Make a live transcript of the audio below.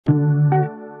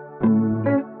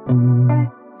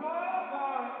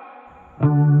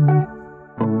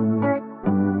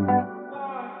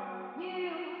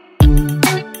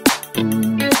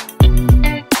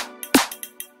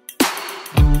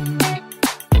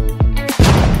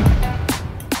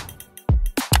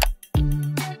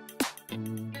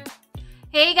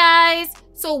Hey guys,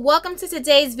 so welcome to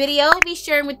today's video. I'll be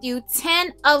sharing with you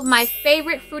 10 of my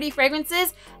favorite fruity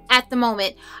fragrances at the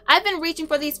moment. I've been reaching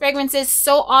for these fragrances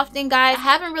so often, guys. I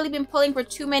haven't really been pulling for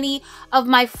too many of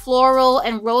my floral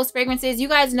and rose fragrances. You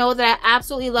guys know that I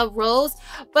absolutely love rose,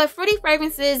 but fruity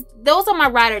fragrances, those are my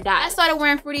ride or die. I started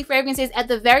wearing fruity fragrances at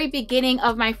the very beginning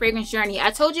of my fragrance journey.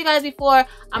 I told you guys before,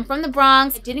 I'm from the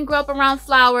Bronx. I didn't grow up around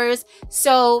flowers,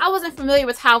 so I wasn't familiar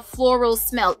with how florals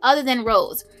smelled other than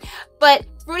rose. But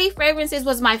fruity fragrances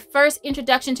was my first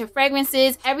introduction to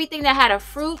fragrances. Everything that had a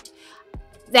fruit,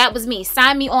 that was me.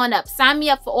 Sign me on up. Sign me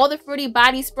up for all the fruity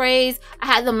body sprays. I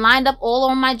had them lined up all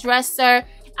on my dresser.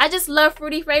 I just love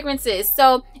fruity fragrances.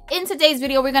 So in today's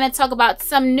video, we're going to talk about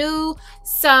some new,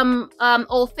 some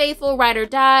Old Faithful, ride or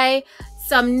die,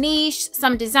 some niche,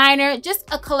 some designer,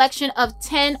 just a collection of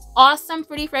 10 awesome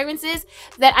fruity fragrances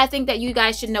that I think that you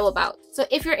guys should know about. So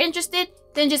if you're interested,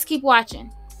 then just keep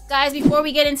watching. Guys, before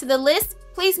we get into the list,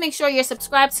 please make sure you're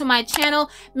subscribed to my channel.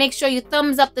 Make sure you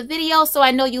thumbs up the video so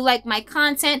I know you like my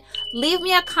content. Leave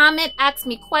me a comment, ask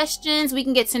me questions. We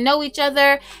can get to know each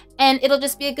other and it'll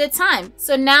just be a good time.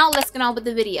 So now let's get on with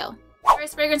the video.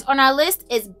 First fragrance on our list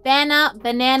is Bana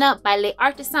Banana by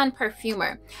L'Artisan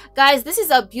Parfumeur. Guys, this is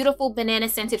a beautiful banana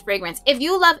scented fragrance. If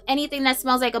you love anything that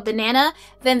smells like a banana,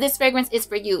 then this fragrance is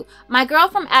for you. My girl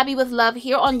from Abby with Love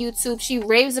here on YouTube, she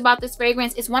raves about this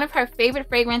fragrance. It's one of her favorite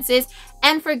fragrances,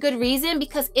 and for good reason,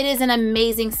 because it is an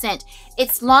amazing scent.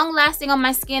 It's long lasting on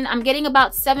my skin. I'm getting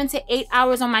about 7 to 8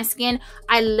 hours on my skin.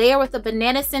 I layer with a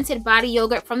banana scented body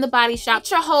yogurt from the Body Shop.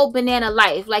 It's your whole banana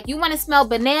life. Like, you want to smell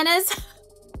bananas?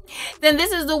 Then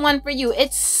this is the one for you.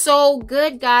 It's so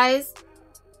good, guys.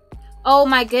 Oh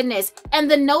my goodness.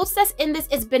 And the notes that's in this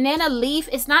is banana leaf.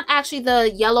 It's not actually the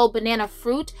yellow banana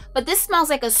fruit, but this smells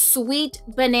like a sweet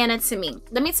banana to me.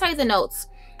 Let me tell you the notes.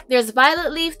 There's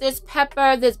violet leaf, there's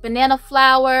pepper, there's banana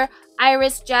flower,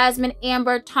 iris, jasmine,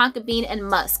 amber, tonka bean, and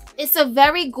musk. It's a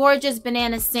very gorgeous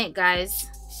banana scent, guys.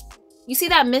 You see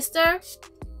that mister?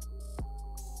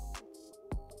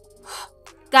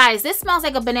 Guys, this smells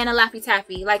like a banana Laffy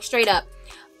Taffy, like straight up.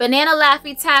 Banana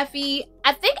Laffy Taffy.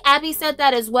 I think Abby said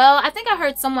that as well. I think I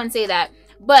heard someone say that.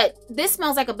 But this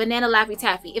smells like a banana Laffy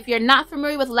Taffy. If you're not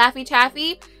familiar with Laffy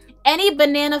Taffy, any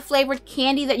banana flavored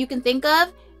candy that you can think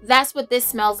of, that's what this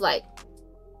smells like.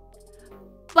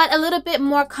 But a little bit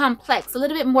more complex, a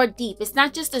little bit more deep. It's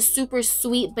not just a super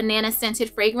sweet banana scented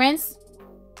fragrance.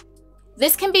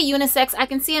 This can be unisex. I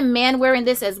can see a man wearing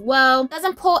this as well.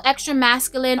 Doesn't pull extra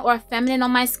masculine or feminine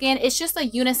on my skin. It's just a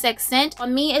unisex scent.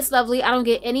 On me, it's lovely. I don't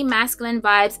get any masculine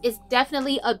vibes. It's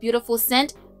definitely a beautiful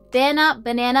scent. Bana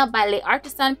Banana by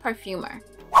L'Artisan Parfumeur.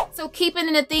 So keeping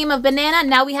in the theme of banana,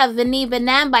 now we have Vanille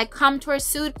Banane by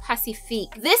Comptoir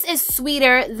Pacifique. This is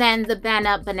sweeter than the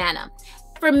Bana Banana.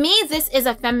 For me, this is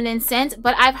a feminine scent,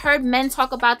 but I've heard men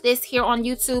talk about this here on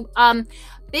YouTube.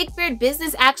 Big Beard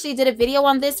Business actually did a video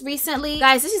on this recently.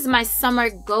 Guys, this is my summer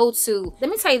go-to. Let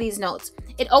me tell you these notes.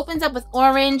 It opens up with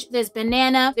orange, there's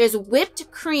banana, there's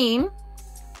whipped cream,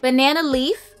 banana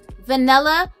leaf,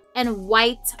 vanilla, and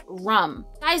white rum.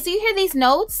 Guys, do you hear these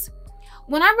notes?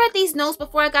 When I read these notes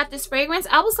before I got this fragrance,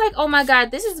 I was like, oh my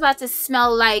God, this is about to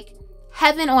smell like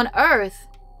heaven on earth.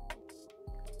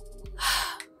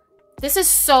 This is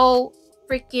so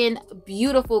freaking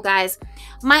beautiful, guys.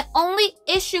 My only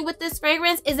issue with this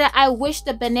fragrance is that I wish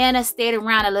the banana stayed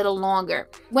around a little longer.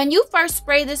 When you first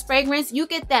spray this fragrance, you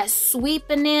get that sweet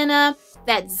banana,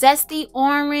 that zesty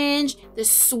orange, the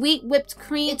sweet whipped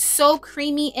cream. It's so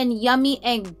creamy and yummy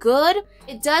and good.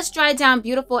 It does dry down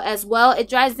beautiful as well. It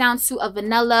dries down to a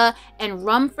vanilla and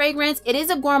rum fragrance. It is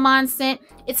a gourmand scent.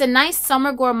 It's a nice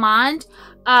summer gourmand,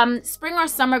 spring or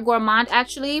summer gourmand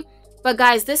actually. But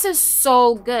guys, this is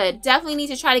so good. Definitely need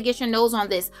to try to get your nose on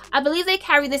this. I believe they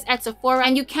carry this at Sephora,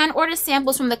 and you can order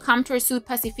samples from the Comptoir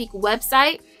Pacifique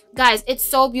website. Guys, it's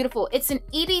so beautiful. It's an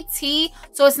EDT,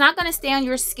 so it's not going to stay on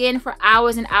your skin for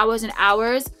hours and hours and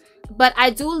hours. But I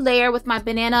do layer with my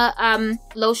banana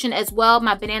lotion as well,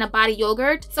 my banana body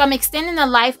yogurt. So I'm extending the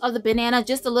life of the banana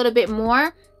just a little bit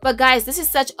more. But guys, this is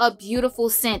such a beautiful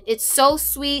scent. It's so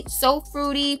sweet, so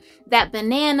fruity. That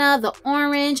banana, the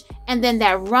orange, and then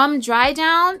that rum dry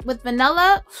down with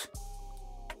vanilla.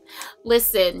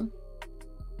 Listen,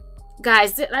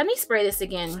 guys, let me spray this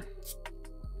again.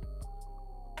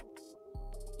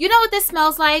 You know what this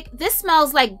smells like? This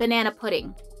smells like banana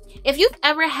pudding. If you've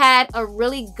ever had a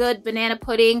really good banana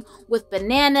pudding with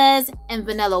bananas and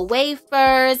vanilla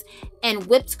wafers and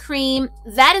whipped cream,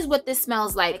 that is what this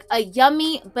smells like. A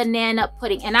yummy banana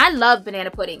pudding. And I love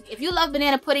banana pudding. If you love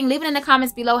banana pudding, leave it in the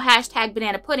comments below, hashtag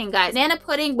banana pudding, guys. Banana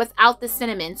pudding without the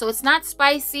cinnamon. So it's not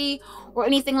spicy or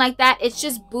anything like that. It's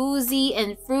just boozy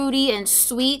and fruity and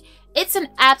sweet. It's an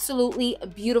absolutely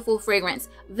beautiful fragrance.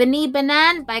 Vanille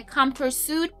Banane by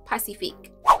Comptoir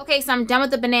Pacifique. Okay, so I'm done with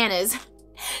the bananas.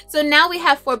 So now we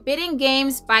have Forbidden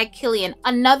Games by Kilian.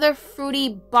 Another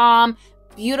fruity bomb,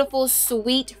 beautiful,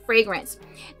 sweet fragrance.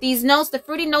 These notes, the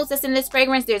fruity notes that's in this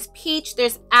fragrance, there's peach,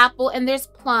 there's apple, and there's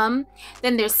plum.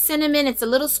 Then there's cinnamon, it's a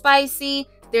little spicy.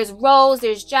 There's rose,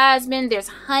 there's jasmine, there's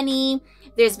honey.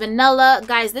 There's vanilla.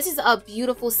 Guys, this is a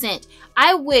beautiful scent.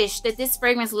 I wish that this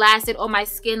fragrance lasted on my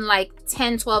skin like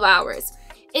 10-12 hours.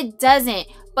 It doesn't,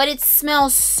 but it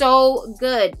smells so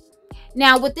good.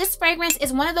 Now with this fragrance,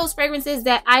 it's one of those fragrances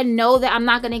that I know that I'm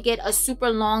not going to get a super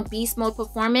long beast mode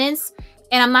performance,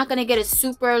 and I'm not going to get a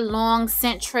super long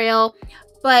scent trail.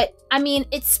 But I mean,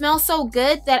 it smells so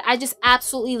good that I just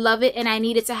absolutely love it, and I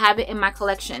needed to have it in my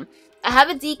collection. I have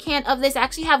a decant of this. I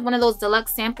actually have one of those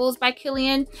deluxe samples by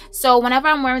Kilian. So whenever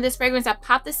I'm wearing this fragrance, I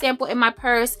pop the sample in my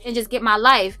purse and just get my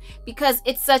life, because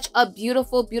it's such a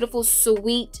beautiful, beautiful,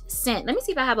 sweet scent. Let me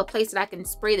see if I have a place that I can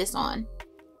spray this on.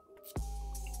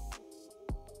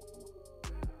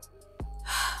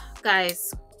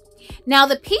 Guys, now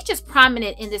the peach is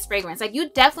prominent in this fragrance. Like, you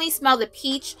definitely smell the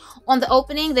peach on the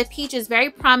opening. The peach is very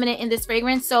prominent in this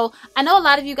fragrance. So I know a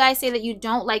lot of you guys say that you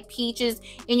don't like peaches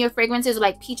in your fragrances, or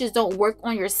like peaches don't work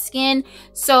on your skin.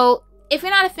 So if you're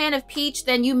not a fan of peach,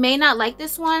 then you may not like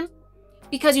this one,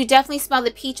 because you definitely smell the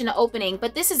peach in the opening.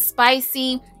 But this is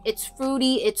spicy, it's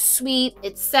fruity, it's sweet,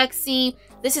 it's sexy.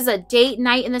 This is a date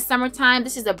night in the summertime.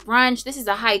 This is a brunch. This is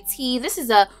a high tea. This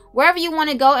is a wherever you want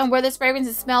to go and wear this fragrance.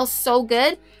 It smells so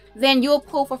good. Then you'll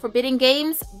pull for Forbidden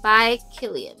Games by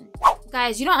Kilian.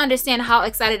 Guys, you don't understand how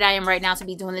excited I am right now to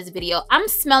be doing this video. I'm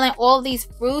smelling all these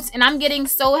fruits and I'm getting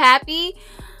so happy.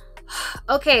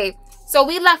 Okay, so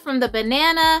we left from the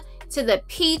banana to the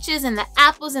peaches and the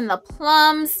apples and the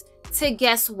plums to,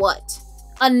 guess what?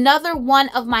 Another one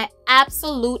of my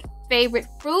absolute favorite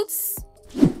fruits,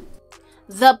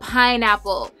 the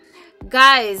pineapple.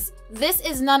 Guys, this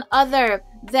is none other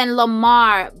than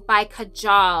Lamar by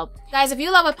Kajal. Guys, if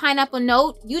you love a pineapple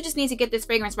note, you just need to get this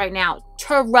fragrance right now.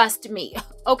 Trust me,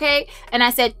 okay? And I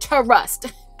said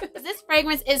trust. This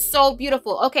fragrance is so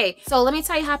beautiful. Okay, so let me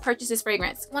tell you how I purchased this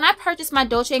fragrance. When I purchased my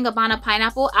Dolce & Gabbana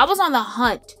pineapple, I was on the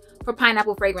hunt for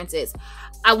pineapple fragrances.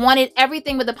 I wanted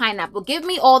everything with the pineapple. Give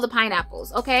me all the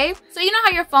pineapples, okay? So you know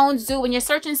how your phones do when you're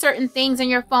searching certain things in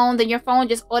your phone, then your phone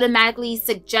just automatically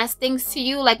suggests things to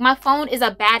you. Like, my phone is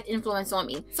a bad influence on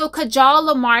me. So Kajal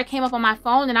Lamar came up on my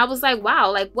phone and I was like,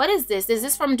 wow, like, what is this? Is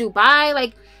this from Dubai?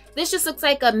 Like, this just looks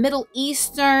like a Middle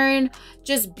Eastern,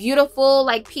 just beautiful,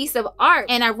 like, piece of art.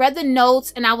 And I read the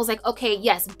notes and I was like, okay,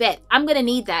 yes, bet. I'm gonna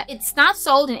need that. It's not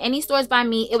sold in any stores by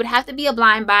me. It would have to be a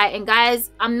blind buy. And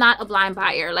guys, I'm not a blind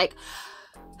buyer. Like,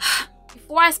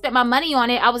 before I spent my money on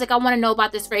it, I was like, I want to know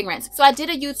about this fragrance. So I did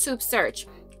a YouTube search.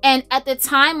 And at the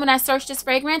time when I searched this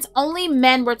fragrance, only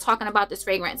men were talking about this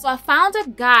fragrance. So I found a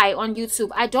guy on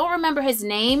YouTube. I don't remember his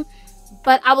name,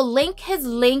 but I will link his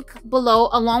link below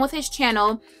along with his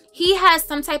channel. He has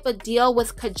some type of deal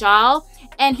with Kajal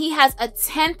and he has a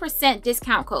 10%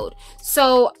 discount code.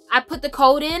 So I put the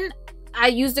code in, I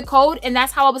used the code, and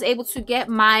that's how I was able to get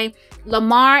my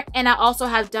Lamar. And I also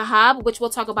have Dahab, which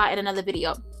we'll talk about in another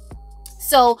video.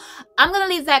 So I'm gonna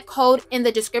leave that code in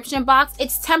the description box.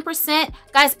 It's 10%.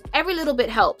 Guys, every little bit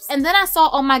helps. And then I saw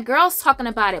all my girls talking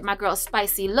about it. My girl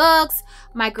Spicy Looks,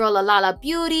 my girl Lala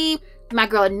Beauty, my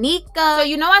girl Nika. So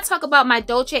you know I talk about my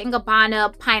Dolce &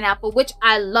 Gabbana pineapple, which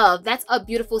I love. That's a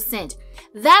beautiful scent.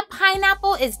 That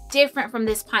pineapple is different from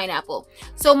this pineapple.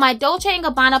 So my Dolce &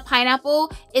 Gabbana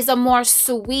pineapple is a more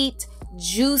sweet,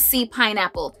 juicy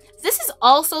pineapple. This is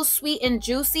also sweet and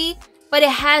juicy, but it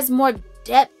has more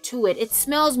depth to it. It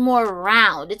smells more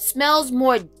round. It smells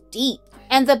more deep.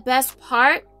 And the best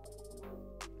part,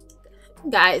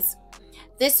 guys,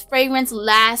 this fragrance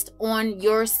lasts on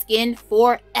your skin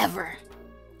forever.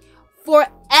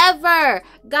 Forever.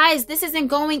 Guys, this isn't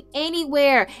going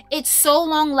anywhere. It's so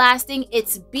long lasting.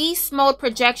 It's beast mode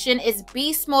projection. It's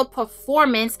beast mode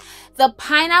performance. The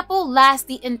pineapple lasts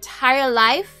the entire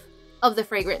life of the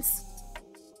fragrance.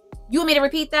 You want me to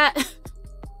repeat that?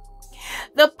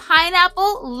 The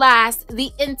pineapple lasts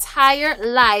the entire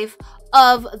life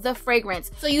of the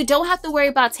fragrance. So you don't have to worry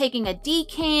about taking a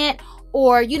decant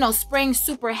or, you know, spraying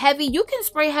super heavy. You can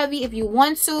spray heavy if you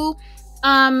want to.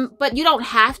 but you don't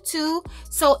have to.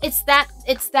 So it's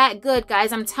that good,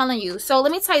 guys, I'm telling you. So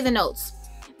let me tell you the notes.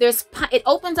 It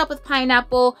opens up with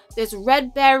pineapple, there's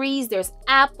red berries, there's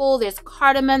apple, there's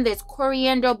cardamom, there's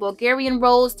coriander, Bulgarian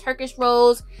rose, Turkish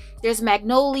rose, there's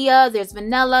magnolia, there's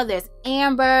vanilla, there's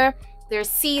amber, there's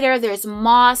cedar, there's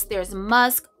moss, there's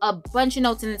musk, a bunch of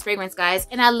notes in this fragrance, guys.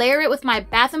 And I layer it with my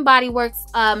Bath & Body Works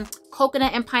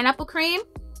coconut and pineapple cream.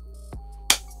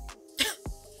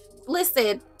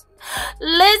 Listen,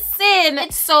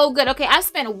 it's so good. Okay, I've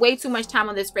spent way too much time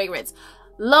on this fragrance.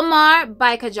 Lamar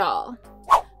by Kajal.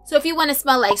 So if you want to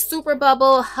smell like super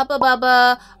bubble, hubba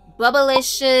bubba,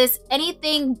 bubblicious,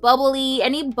 anything bubbly,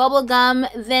 any bubble gum,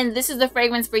 then this is the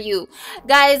fragrance for you,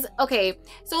 guys. Okay,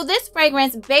 so this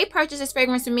fragrance, Bae purchased this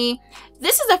fragrance for me.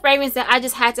 This is a fragrance that I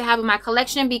just had to have in my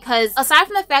collection because aside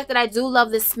from the fact that I do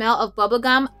love the smell of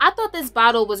bubblegum, I thought this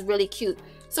bottle was really cute.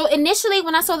 So initially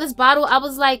when I saw this bottle, I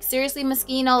was like, seriously,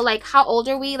 Moschino, like how old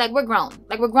are we? Like we're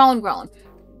grown, grown.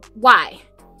 Why?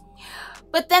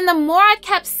 But then the more I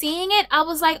kept seeing it, I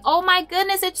was like, oh my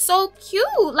goodness, it's so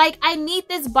cute. Like, I need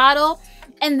this bottle.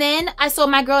 And then I saw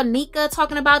my girl Nika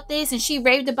talking about this and she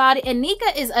raved about it. And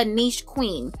Nika is a niche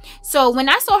queen. So when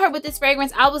I saw her with this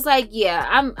fragrance, I was like, yeah,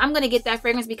 I'm going to get that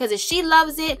fragrance because if she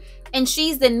loves it and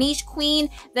she's the niche queen,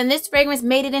 then this fragrance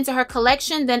made it into her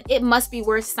collection, then it must be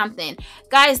worth something.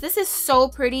 Guys, this is so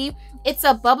pretty. It's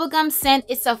a bubblegum scent.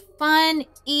 It's a fun,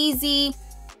 easy,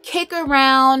 kick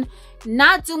around,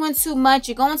 not doing too much.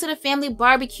 You're going to the family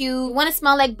barbecue, you want to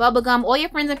smell like bubblegum. All your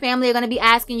friends and family are going to be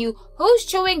asking you, who's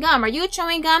chewing gum? Are you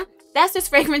chewing gum? That's this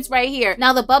fragrance right here.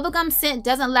 Now the bubblegum scent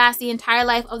doesn't last the entire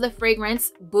life of the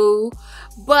fragrance, boo,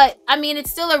 but I mean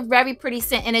it's still a very pretty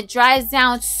scent and it dries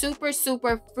down super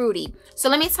fruity. So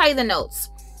let me tell you the notes.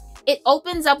 It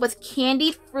opens up with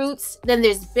candied fruits, then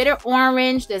there's bitter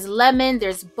orange, there's lemon,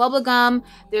 there's bubblegum,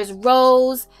 there's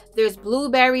rose, there's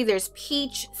blueberry, there's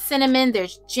peach, cinnamon,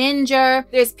 there's ginger,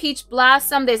 there's peach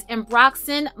blossom, there's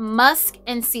ambroxan, musk,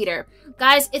 and cedar.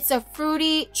 Guys, it's a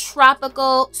fruity,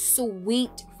 tropical,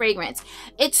 sweet fragrance.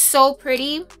 It's so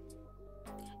pretty.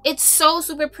 It's so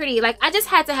super pretty. Like, I just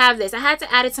had to have this. I had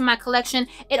to add it to my collection.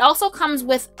 It also comes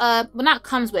with well, not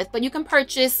comes with, but you can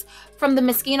purchase from the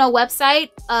Moschino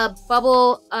website a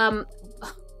bubble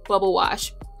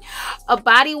wash, a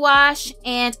body wash,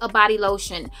 and a body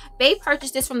lotion. They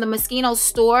purchased this from the Moschino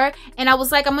store, and I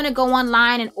was like, I'm gonna go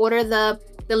online and order the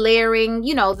layering,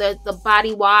 you know, the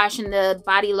body wash and the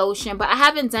body lotion, but I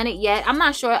haven't done it yet. I'm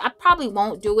not sure. I probably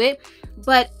won't do it.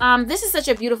 But this is such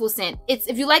a beautiful scent.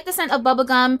 If you like the scent of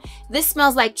bubblegum, this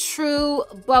smells like true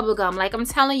bubblegum. Like, I'm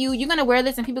telling you, you're gonna wear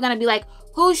this and people are gonna be like,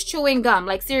 who's chewing gum?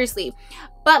 Like, seriously.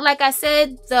 But like I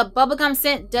said, the bubblegum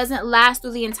scent doesn't last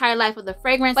through the entire life of the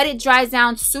fragrance, but it dries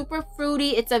down super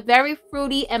fruity. It's a very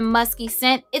fruity and musky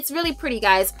scent. It's really pretty,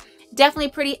 guys.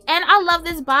 Definitely pretty. And I love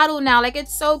this bottle now. Like,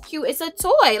 it's so cute. It's a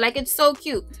toy. Like, it's so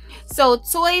cute. So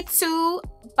Toy 2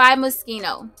 by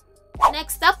Moschino.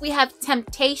 Next up, we have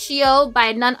Temptatio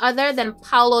by none other than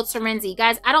Paolo Terenzi.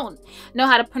 Guys, I don't know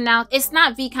how to pronounce. It's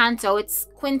not V Canto. It's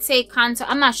Quinte Canto.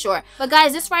 I'm not sure. But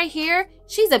guys, this right here,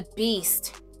 she's a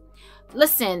beast.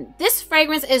 Listen, this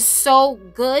fragrance is so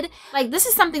good. Like, this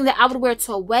is something that I would wear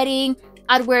to a wedding.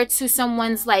 I'd wear to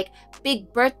someone's like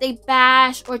big birthday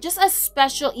bash or just a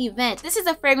special event. This is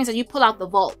a fragrance that you pull out the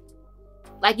vault.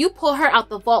 Like, you pull her out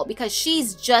the vault because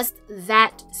she's just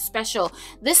that special.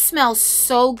 This smells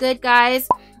so good, guys.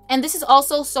 And this is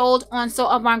also sold on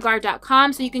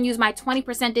soavantgarde.com, so you can use my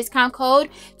 20% discount code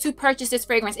to purchase this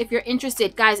fragrance if you're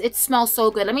interested. Guys, it smells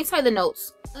so good. Let me tell you the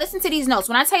notes. Listen to these notes.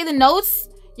 When I tell you the notes,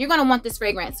 you're going to want this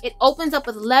fragrance. It opens up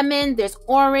with lemon, there's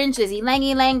orange, there's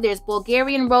ylang-ylang, there's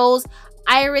Bulgarian rose,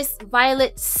 iris,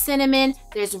 violet, cinnamon,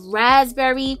 there's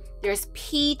raspberry, there's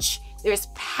peach, there's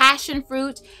passion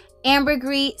fruit,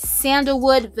 ambergris,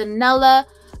 sandalwood, vanilla.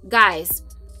 Guys,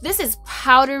 this is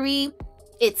powdery,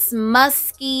 it's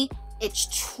musky, it's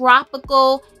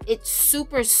tropical, it's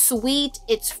super sweet,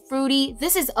 it's fruity.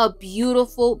 This is a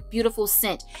beautiful, beautiful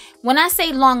scent. When I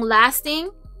say long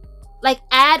lasting, like,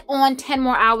 add on 10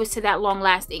 more hours to that long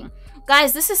lasting.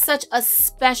 Guys, this is such a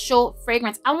special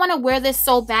fragrance. I want to wear this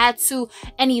so bad to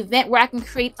an event where I can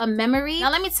create a memory.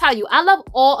 Now, let me tell you, I love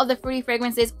all of the fruity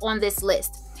fragrances on this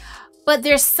list. But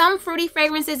there's some fruity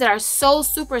fragrances that are so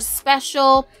super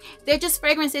special. They're just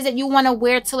fragrances that you want to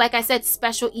wear to, like I said,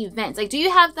 special events. Like, do you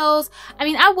have those? I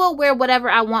mean, I will wear whatever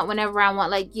I want whenever I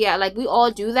want. Like, yeah, like we all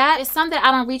do that. It's something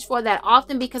I don't reach for that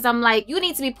often because I'm like, you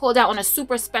need to be pulled out on a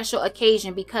super special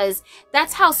occasion because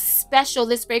that's how special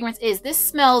this fragrance is. This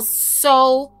smells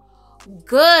so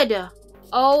good.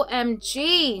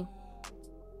 OMG.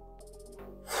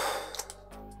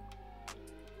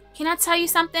 Can I tell you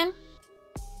something?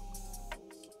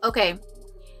 Okay,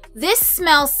 this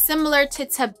smells similar to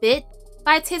Tabit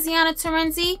by Tiziana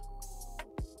Terenzi,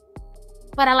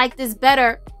 but I like this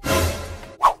better.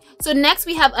 So next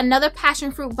we have another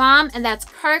passion fruit bomb, and that's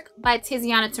Kirke by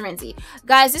Tiziana Terenzi.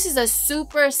 Guys, this is a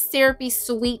super syrupy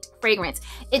sweet fragrance.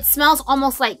 It smells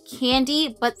almost like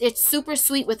candy, but it's super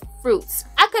sweet with fruits.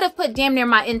 I could have put damn near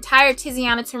my entire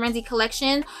Tiziana Terenzi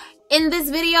collection in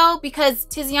this video because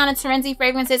Tiziana Terenzi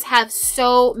fragrances have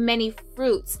so many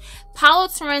fruits. Paolo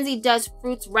Terenzi does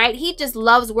fruits right. He just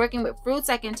loves working with fruits,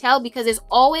 I can tell, because there's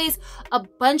always a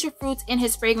bunch of fruits in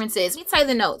his fragrances. Let me tell you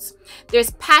the notes.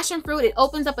 There's passion fruit. It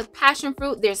opens up with passion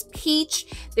fruit. There's peach.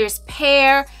 There's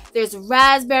pear. There's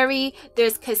raspberry.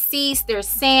 There's cassis. There's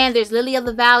sand. There's lily of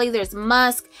the valley. There's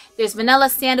musk. There's vanilla,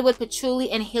 sandalwood, patchouli,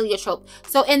 and heliotrope.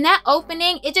 So in that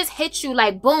opening, it just hits you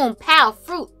like boom, pow,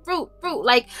 fruit, fruit, fruit.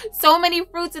 Like so many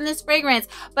fruits in this fragrance.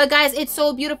 But guys, it's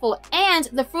so beautiful. And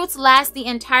the fruits last the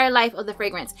entire life of the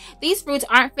fragrance. These fruits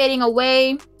aren't fading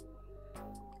away.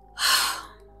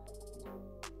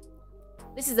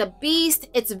 This is a beast.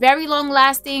 It's very long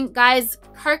lasting. Guys,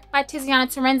 Kirke by Tiziana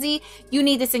Terenzi, you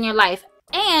need this in your life.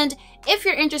 And if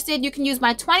you're interested, you can use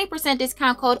my 20%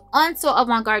 discount code on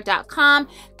soavantgarde.com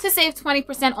to save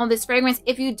 20% on this fragrance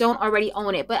if you don't already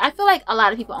own it. But I feel like a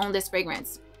lot of people own this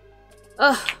fragrance.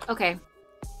 Ugh, okay.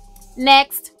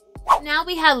 Next, now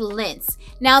we have Lince.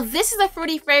 Now this is a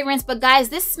fruity fragrance, but guys,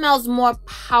 this smells more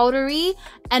powdery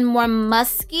and more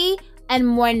musky and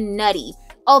more nutty.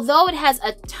 Although it has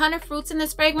a ton of fruits in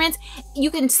this fragrance, you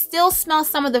can still smell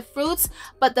some of the fruits,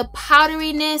 but the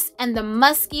powderiness and the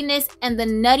muskiness and the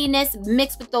nuttiness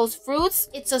mixed with those fruits,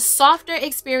 it's a softer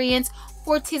experience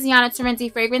for Tiziana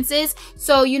Terenzi fragrances.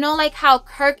 So you know, like how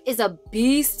Kirke is a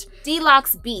beast,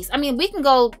 Delox beast. I mean, we can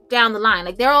go down the line,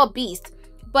 like they're all beasts.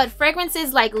 But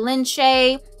fragrances like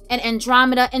Lince and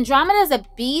Andromeda is a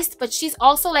beast, but she's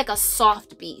also like a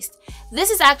soft beast. This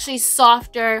is actually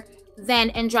softer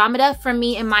than Andromeda for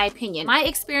me, in my opinion. My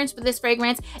experience with this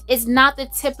fragrance is not the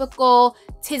typical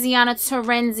Tiziana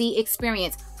Terenzi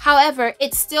experience. However,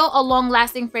 it's still a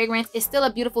long-lasting fragrance. It's still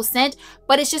a beautiful scent,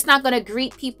 but it's just not going to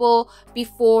greet people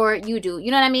before you do.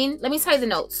 You know what I mean? Let me tell you the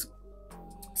notes.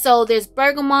 So there's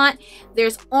bergamot,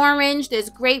 there's orange, there's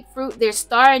grapefruit, there's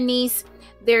star anise,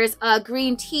 there's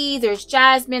green tea, there's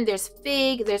jasmine, there's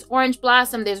fig, there's orange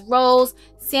blossom, there's rose,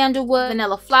 sandalwood,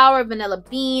 vanilla flower, vanilla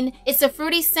bean. It's a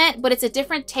fruity scent, but it's a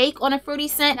different take on a fruity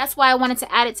scent. That's why I wanted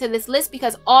to add it to this list,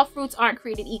 because all fruits aren't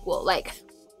created equal. Like,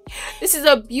 this is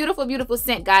a beautiful, beautiful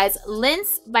scent, guys.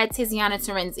 Lince by Tiziana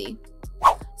Terenzi.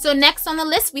 So next on the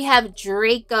list, we have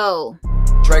Draco.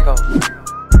 Draco.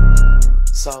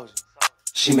 Soldier.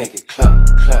 She make it clap,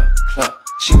 clap, clap.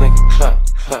 She make it clap,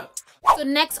 clap. So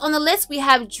next on the list, we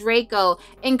have Draco.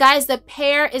 And guys, the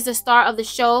pear is the star of the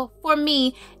show for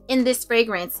me in this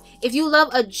fragrance. If you love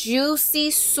a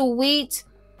juicy, sweet...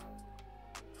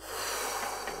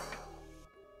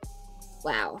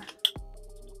 wow.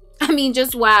 I mean,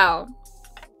 just wow.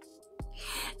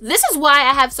 This is why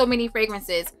I have so many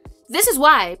fragrances. This is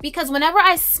why. Because whenever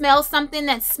I smell something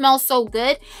that smells so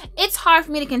good, it's hard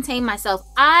for me to contain myself.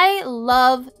 I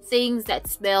love things that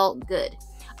smell good.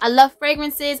 I love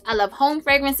fragrances. I love home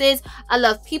fragrances. I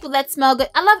love people that smell good.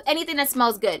 I love anything that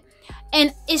smells good.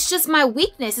 And it's just my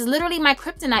weakness. It's literally my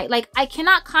kryptonite. Like, I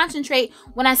cannot concentrate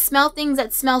when I smell things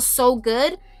that smell so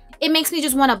good. It makes me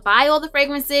just want to buy all the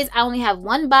fragrances. I only have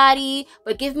one body,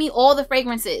 but give me all the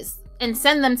fragrances and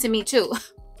send them to me too.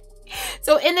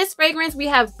 So in this fragrance, we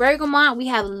have bergamot, we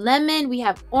have lemon, we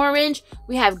have orange,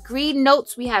 we have green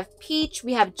notes, we have peach,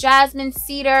 we have jasmine,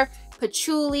 cedar,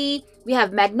 patchouli, we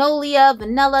have magnolia,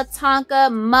 vanilla, tonka,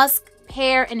 musk,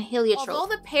 pear, and heliotrope.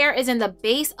 Although the pear is in the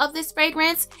base of this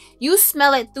fragrance, you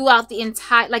smell it throughout the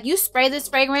entire, like you spray this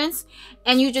fragrance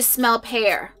and you just smell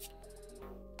pear.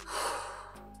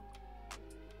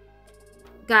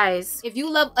 Guys, if you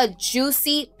love a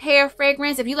juicy pear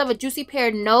fragrance, if you love a juicy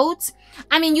pear note,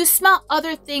 I mean, you smell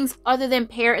other things other than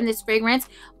pear in this fragrance.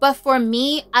 But for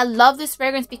me, I love this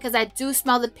fragrance because I do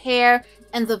smell the pear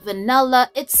and the vanilla.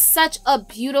 It's such a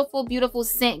beautiful, beautiful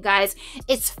scent, guys.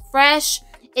 It's fresh.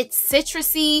 It's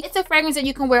citrusy. It's a fragrance that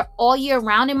you can wear all year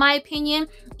round, in my opinion.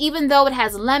 Even though it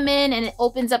has lemon and it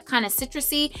opens up kind of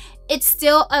citrusy, it's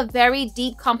still a very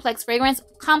deep, complex fragrance.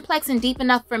 Complex and deep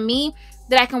enough for me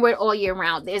that I can wear it all year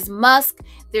round. There's musk,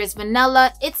 there's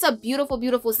vanilla. It's a beautiful,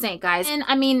 beautiful scent, guys. And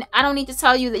I mean, I don't need to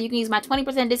tell you that you can use my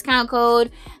 20% discount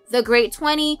code,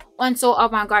 THEGREAT20 on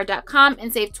soavantgarde.com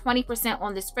and save 20%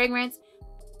 on this fragrance.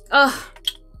 Ugh.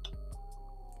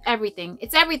 Everything.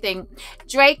 It's everything.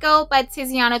 Draco by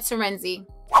Tiziana Terenzi.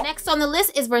 Next on the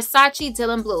list is Versace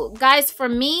Dylan Blue. Guys, for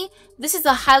me, this is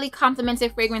a highly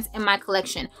complimented fragrance in my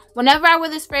collection. Whenever I wear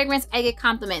this fragrance, I get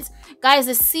compliments. Guys,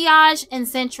 the sillage and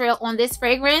scent trail on this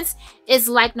fragrance is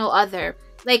like no other.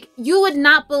 Like, you would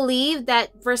not believe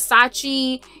that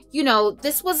Versace, you know,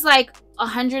 this was like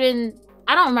 100 and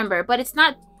I don't remember, but it's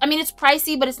not, I mean, it's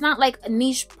pricey, but it's not like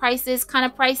niche prices kind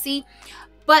of pricey.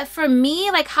 But for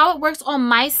me, like how it works on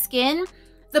my skin,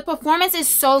 the performance is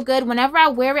so good. Whenever I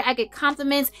wear it, I get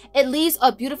compliments. It leaves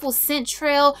a beautiful scent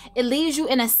trail. It leaves you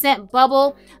in a scent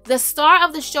bubble. The star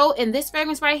of the show in this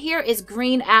fragrance right here is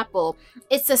green apple.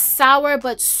 It's a sour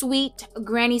but sweet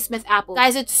Granny Smith apple.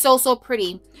 Guys, it's so, so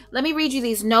pretty. Let me read you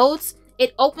these notes.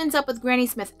 It opens up with Granny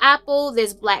Smith apple.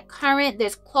 There's black currant.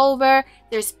 There's clover.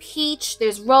 There's peach.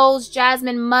 There's rose,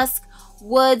 jasmine, musk,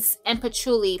 woods, and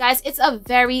patchouli. Guys, it's a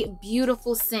very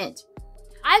beautiful scent.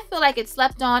 I feel like it's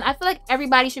slept on. I feel like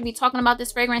everybody should be talking about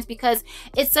this fragrance because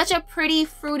it's such a pretty,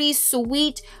 fruity,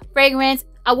 sweet fragrance.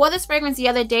 I wore this fragrance the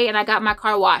other day and I got my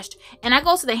car washed. And I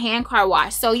go to the hand car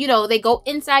wash. So, you know, they go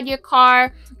inside your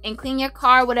car and clean your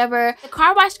car, whatever. The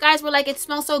car wash guys were like, it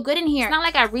smells so good in here. It's not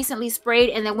like I recently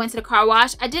sprayed and then went to the car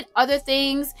wash. I did other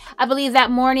things, I believe, that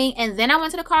morning. And then I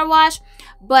went to the car wash.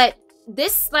 But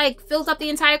this like fills up the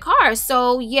entire car.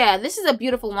 So, yeah, this is a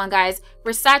beautiful one, guys.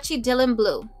 Versace Dylan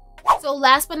Blue. So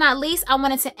last but not least, I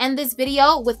wanted to end this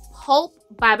video with Pulp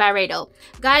by Byredo.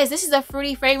 Guys, this is a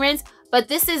fruity fragrance, but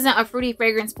this isn't a fruity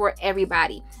fragrance for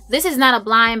everybody. This is not a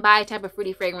blind buy type of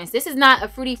fruity fragrance. This is not a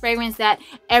fruity fragrance that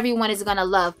everyone is gonna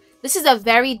love. This is a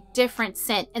very different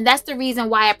scent, and that's the reason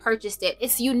why I purchased it.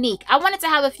 It's unique. I wanted to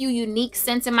have a few unique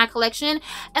scents in my collection,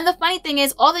 and the funny thing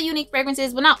is all the unique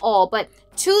fragrances, well, not all, but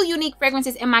 2 unique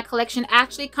fragrances in my collection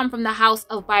actually come from the house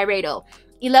of Byredo.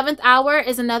 11th Hour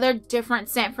is another different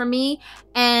scent for me,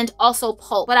 and also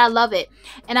Pulp, but I love it.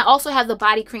 And I also have the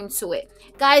body cream to it.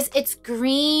 Guys, it's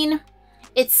green,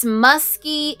 it's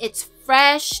musky, it's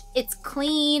fresh, it's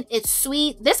clean, it's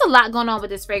sweet. There's a lot going on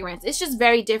with this fragrance. It's just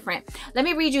very different. Let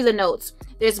me read you the notes.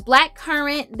 There's black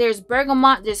currant, there's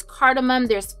bergamot, there's cardamom,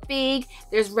 there's fig,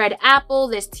 there's red apple,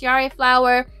 there's tiare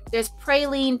flower, there's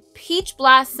praline, peach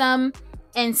blossom,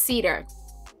 and cedar.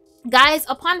 Guys,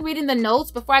 upon reading the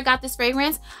notes before I got this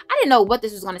fragrance, I didn't know what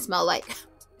this was going to smell like.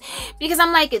 Because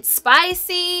I'm like, it's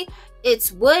spicy,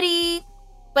 it's woody,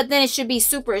 but then it should be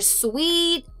super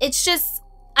sweet. It's just,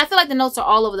 I feel like the notes are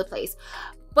all over the place.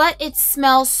 But it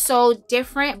smells so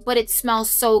different, but it smells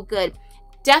so good.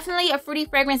 Definitely a fruity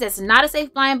fragrance that's not a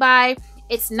safe blind buy.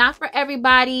 It's not for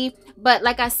everybody. But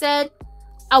like I said,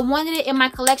 I wanted it in my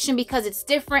collection because it's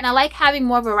different. I like having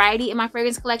more variety in my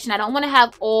fragrance collection. I don't want to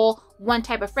have all one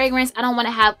type of fragrance. I don't want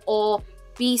to have all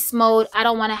beast mode. I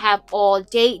don't want to have all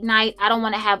date night. I don't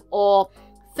want to have all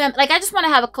femme. Like, I just want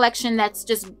to have a collection that's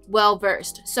just well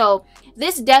versed. So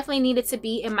this definitely needed to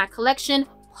be in my collection.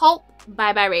 Pulp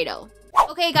by Byredo.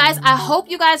 Okay guys, I hope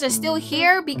you guys are still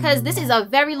here because this is a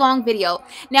very long video.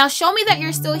 Now show me that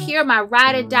you're still here, my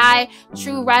ride or die,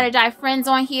 true ride or die friends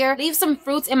on here. Leave some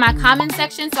fruits in my comment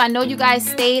section so I know you guys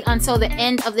stayed until the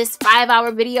end of this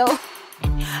 5-hour video.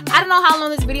 I don't know how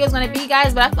long this video is going to be,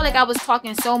 guys, but I feel like I was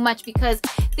talking so much because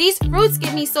these fruits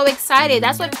get me so excited.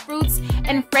 That's what fruits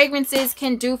and fragrances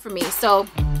can do for me. So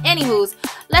anywho's,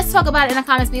 let's talk about it in the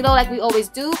comments below like we always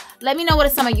do. Let me know what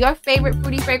are some of your favorite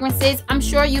fruity fragrances. I'm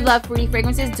sure you love fruity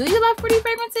fragrances. Do you love fruity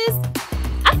fragrances?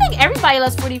 I think everybody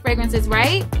loves fruity fragrances,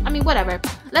 right? I mean, whatever.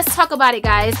 Let's talk about it,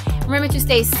 guys. Remember to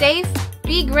stay safe,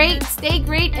 be great, stay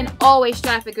great, and always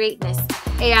strive for greatness.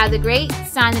 AI the Great,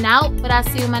 signing out, but I'll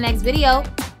see you in my next video.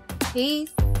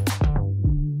 Peace.